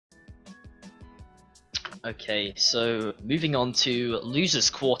Okay, so moving on to losers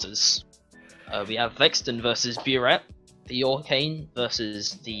quarters. We have VextoN versus Beurette, the Orcane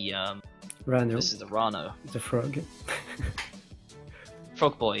versus the Ranno, this is the Ranno. the frog.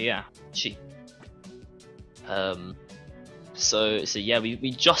 Frog boy, yeah. She. So yeah,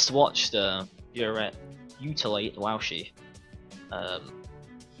 we just watched Beurette mutilate Wowshi.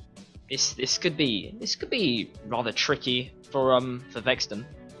 This could be rather tricky for VextoN.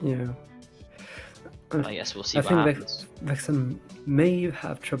 Yeah. I guess we'll see I what think happens. VextoN may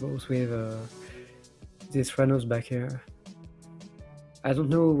have troubles with these Rannos back here. I don't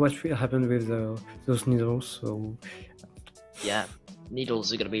know what will happen with those needles, so... Yeah,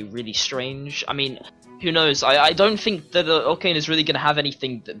 needles are going to be really strange. I mean, who knows? I don't think that Orcane is really going to have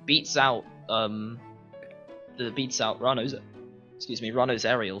anything that beats out Ranno's Ranno's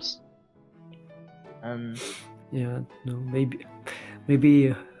aerials. Yeah, no,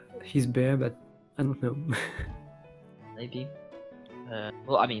 maybe he's bare, but I don't know. Maybe.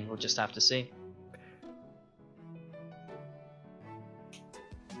 Well, I mean, we'll just have to see.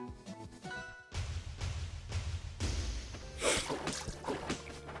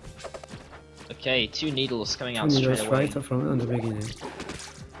 Okay, 2 needles coming out straight away. Right from the beginning.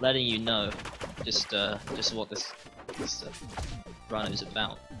 Letting you know just what this run is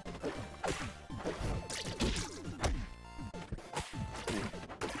about.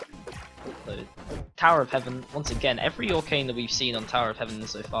 So, Tower of Heaven, once again, every Orcane that we've seen on Tower of Heaven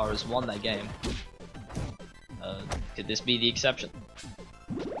so far has won that game. Could this be the exception?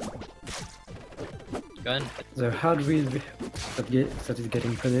 Go on. The hard read that is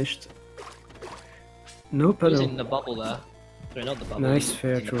getting punished. No puddle. Using the bubble there. Sorry, not the bubble. Nice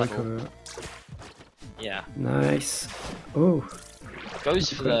fair using to the puddle. recover. Yeah. Nice. Oh.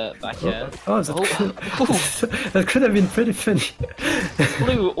 Goes for the back air. Oh, that could have been pretty funny.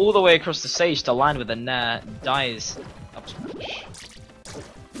 Flew all the way across the stage to land with a nair. Dies up smash.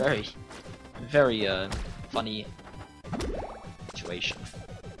 Very funny situation.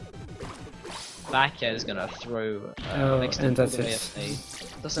 Back air is gonna throw. And that's it.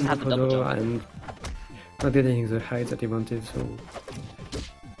 Doesn't have the double jump. And not getting the height that he wanted, so...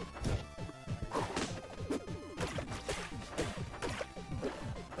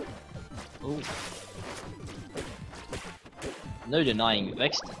 Ooh. No denying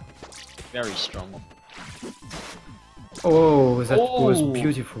VextoN. Very strong. Oh, that was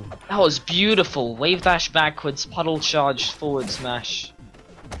beautiful. That was beautiful. Wave dash backwards, puddle charge, forward smash.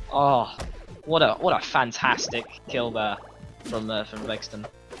 Oh, what a fantastic kill there from VextoN.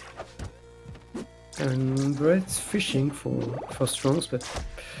 And Beurette's fishing for strongs, but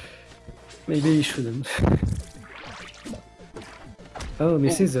maybe he shouldn't. Oh,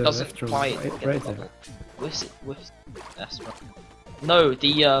 misses the doesn't left strong quite right there. Whiffs that's right. No,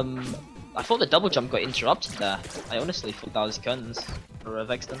 I thought the double jump got interrupted there. I honestly thought that was guns for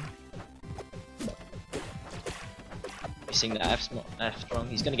VextoN. Missing the F strong.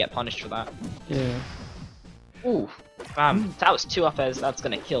 He's gonna get punished for that. Yeah. Ooh, bam. That was 2 up airs. That's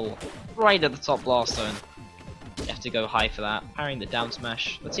gonna kill right at the top blast zone. You have to go high for that. Parrying the down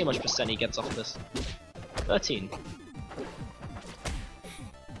smash. Let's see how much percent he gets off this. 13.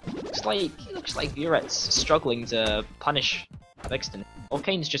 Looks like Beurette's struggling to punish VextoN.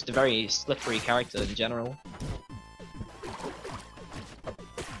 Orcane's just a very slippery character in general.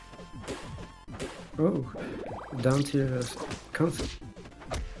 Oh, down tier counter.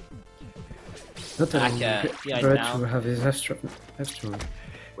 Not Beurettte to have his F strong.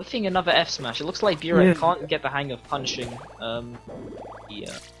 Whiffing another F smash. It looks like Beurette can't get the hang of punishing the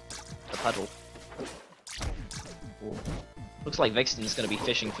puddle. Ooh. Looks like VextoN's gonna be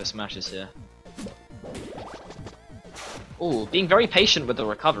fishing for smashes here. Ooh, being very patient with the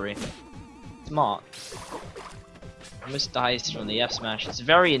recovery. Smart. Almost dies from the F smash. It's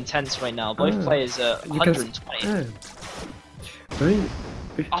very intense right now. Both players are 120.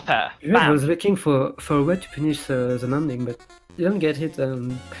 Up air. I was looking for a way to finish the landing, but didn't get it,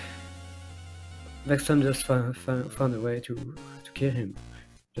 and VextoN just found a way to kill him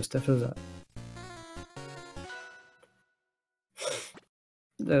just after that.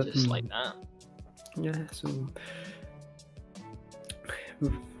 Just like that. Yeah,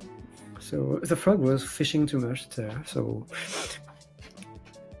 so the frog was fishing too much there, so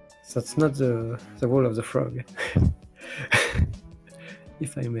that's not the role of the frog,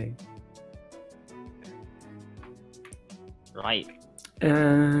 if I may. Right.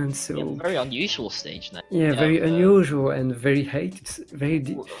 And so yeah, very unusual stage now. Yeah, very unusual and very hated, very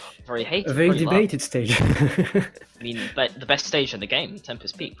debated stage. I mean, but the best stage in the game,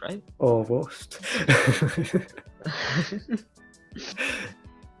 Tempest Peak, right? Or worst.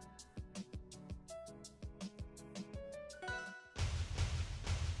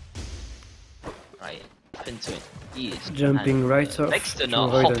 jump into it. Jumping right off. VextoN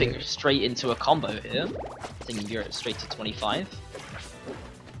are hopping straight into a combo here. Taking Beurette straight to 25.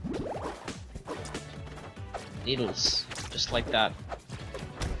 Needles, just like that.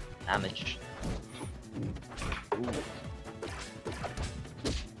 Damage. Ooh.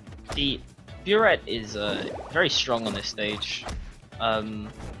 The Beurette is very strong on this stage.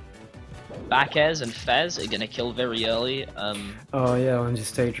 Back airs and Fez are gonna kill very early. Oh yeah, on this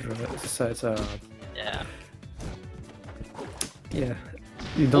stage, so it's yeah. Yeah,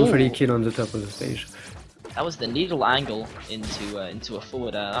 you don't really kill on the top of the stage. That was the needle angle into a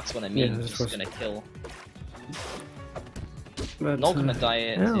forward air. That's what I mean. Yeah, just gonna kill. But, Not gonna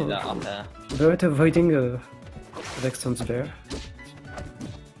die to that up air. Beurette avoiding VextoN's bear.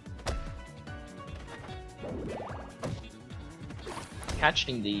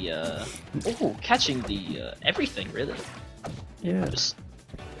 Catching the catching the everything really. Yeah. It's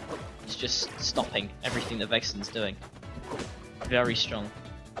just stopping everything that VextoN's doing. Very strong.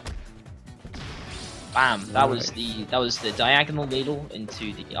 Bam! That was the diagonal needle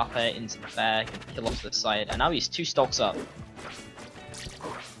into the up air, into the back, and kill off to the side. And now he's 2 stocks up.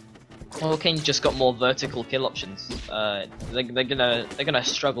 Orcane just got more vertical kill options. They're gonna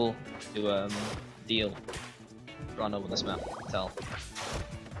struggle to deal Ranno on this map. I can tell.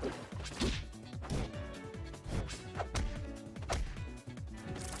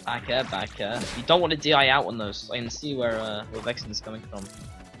 Back air. You don't want to DI out on those. I can see where VextoN's coming from.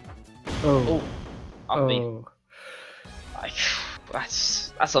 Oh. Up me.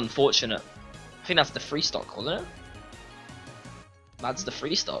 That's unfortunate. I think that's the free stock, wasn't it? That's the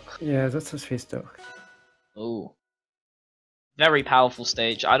free stock. Yeah, that's a free stock. Oh. Very powerful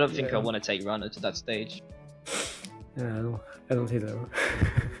stage. I don't think I want to take Ranno to that stage. Yeah, I don't either.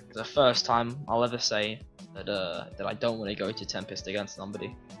 It's the first time I'll ever say that that I don't want to go to Tempest against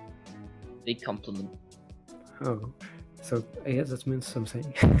somebody. Big compliment. Oh, so I guess that means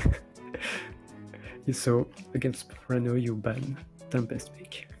something. So against Ranno you ban Tempest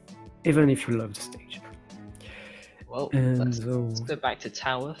pick, even if you love the stage. Well, and let's go back to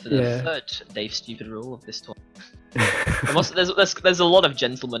tower for the third Dave Stupid rule of this tournament. there's a lot of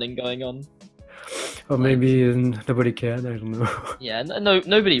gentlemaning going on. Or maybe nobody cared, I don't know. Yeah,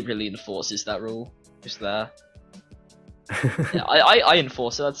 nobody really enforces that rule. Just there. Yeah, I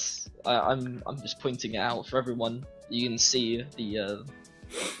enforce it. I'm just pointing it out for everyone. You can see the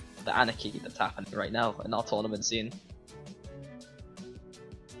anarchy that's happening right now in our tournament scene.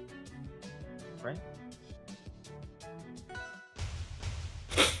 Right?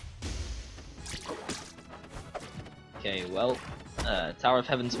 Okay, well, Tower of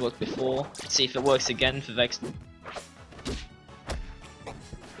Heaven's worked before. Let's see if it works again for VextoN.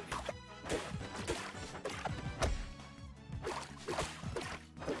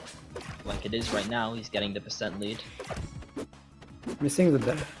 Like it is right now, he's getting the percent lead. Missing the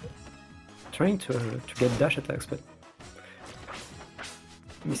dash. Trying to get dash attacks, but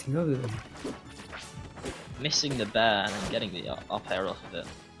missing all of them. Missing the bear and then getting the up air off of it.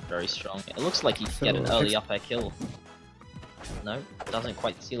 Very strong. It looks like he could get an early up air kill. No, doesn't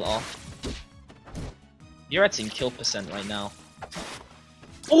quite seal it off. Beurette's in kill percent right now.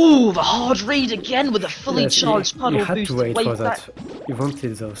 Oh, the hard read again with a fully charged puddle you had boost. to wait for that. You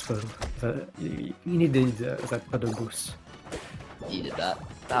wanted those puddle. You needed that puddle boost. Needed that.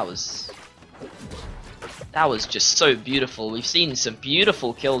 That was just so beautiful. We've seen some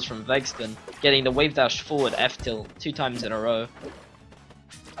beautiful kills from VextoN, getting the wave dash forward F tilt 2 times in a row.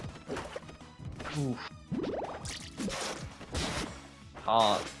 Oof.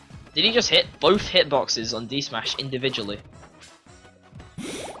 Hard. Did he just hit both hitboxes on D Smash individually?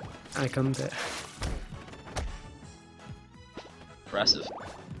 I can't dare. Impressive.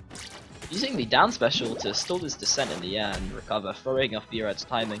 Using the down special to stall his descent in the air and recover, throwing off Beurette's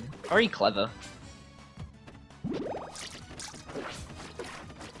timing. Very clever.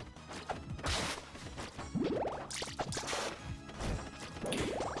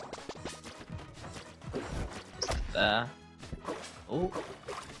 There. Oh.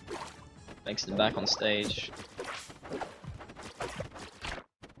 VextoN back on stage.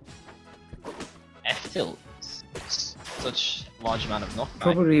 F tilt. Such large amount of knockback.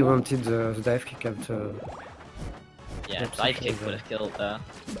 Probably wanted the dive kick after. Yeah, dive kick would have killed there.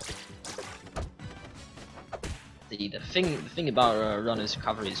 The thing about Ranno's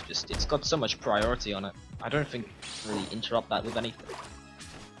recovery is just it's got so much priority on it. I don't think really interrupt that with anything.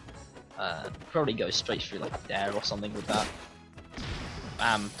 Probably go straight through like dare or something with that.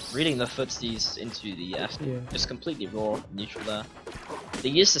 Reading the footsies into the F, just completely raw, neutral there. They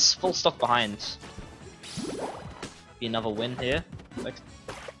use this full stock behind. Be another win here.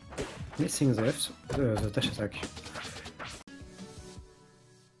 missing the dash attack.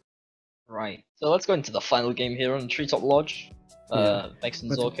 Right. So let's go into the final game here on Treetop Lodge.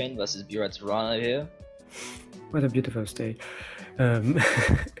 VextoN's What- Orcane versus Beurette's Ranno here. What a beautiful stage. Alright.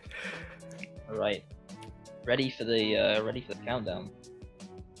 Ready for the countdown.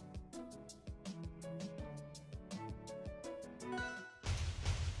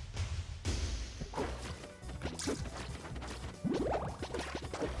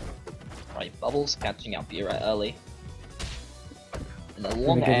 Right, Bubbles catching out Beurette early. And the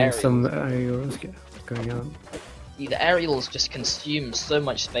long getting aerials. some aerials going on. See, the aerials just consume so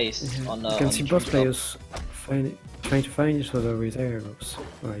much space on You can on see both Treetop. players trying to find each other with aerials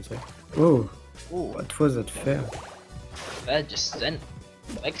right there. Oh, Ooh, what was that fair? Bear just sent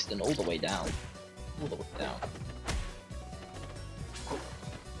VextoN all the way down. All the way down.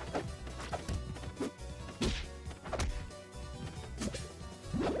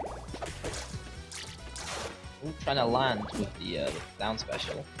 Ooh, trying to land with the down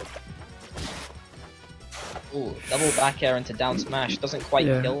special. Ooh, double back air into down smash. Doesn't quite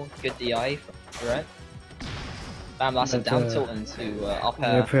Yeah. kill. Good DI from Beurette. Bam, that's a But, down tilt into up The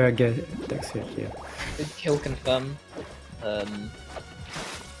air. player gets it, yeah. Good kill confirm.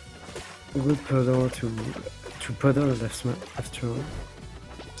 Good pedal to pedal left throw.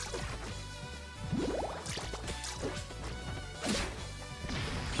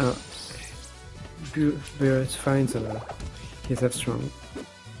 Beurette finds his F strong.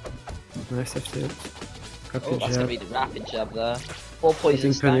 Nice F tilt. Oh, Rapid that's gonna be jab. the rapid jab there. 4 poison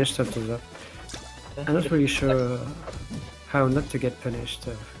Getting stack. punished after that. I'm not really sure how not to get punished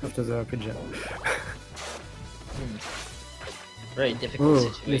after the rapid jab. Very difficult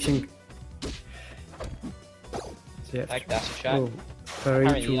Oh, situation. Yeah. Back dash attack. Oh, parry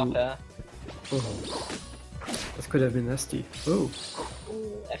Parrying the up to. air. Oh, that could have been nasty. Oh,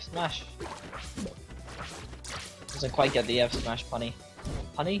 Ooh, F smash. Doesn't quite get the F smash punny.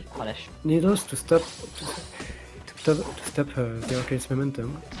 Punny? Punish. needles to stop the Orcane's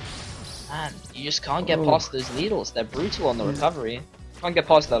momentum. Man, you just can't get Oh. past those needles. They're brutal on the recovery. Can't get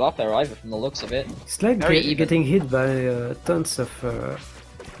past that up air either from the looks of it. It's like Very even. getting hit by tons of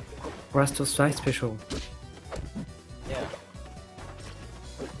Raster's side special. Yeah.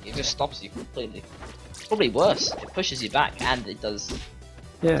 It just stops you completely. It's probably worse. It pushes you back and it does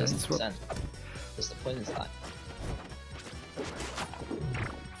Yeah, does it's the percent. Does the poison stack.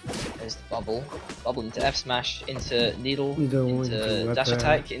 There's the bubble. Bubble into F smash, into needle, Needle, into into dash up air.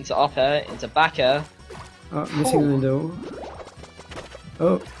 attack, into up air, into back air. Missing the Oh. window.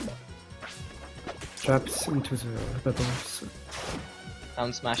 Oh, traps into the bubbles.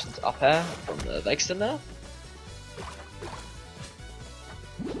 Down smash into up air from the VextoN there.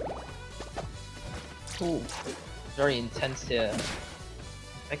 Ooh, very intense here.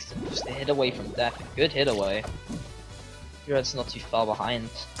 VextoN just a hit away from death. Good hit away. Beurette's not too far behind.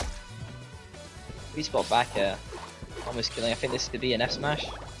 We spot back here. Almost killing. I think this could be an F smash.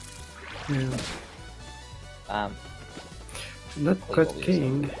 Yeah, not Probably quite what we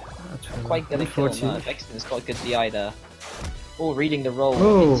killing. Quite gonna kill him. 140. VextoN's got a good DI there. Oh, reading the roll.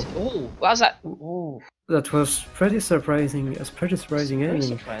 Oh. Oh, what was that? Oh, That was pretty surprising. It's pretty surprising very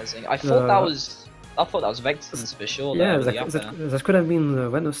ending. surprising. I thought that The- was. I thought that was VextoN's for sure. Yeah, there, with that, the up that, air. that could have been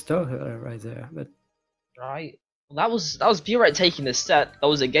Ranno star right there, but Right. Well, that was Beurette taking this set. That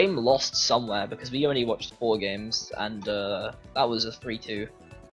was a game lost somewhere because we only watched 4 games, and that was a 3-2.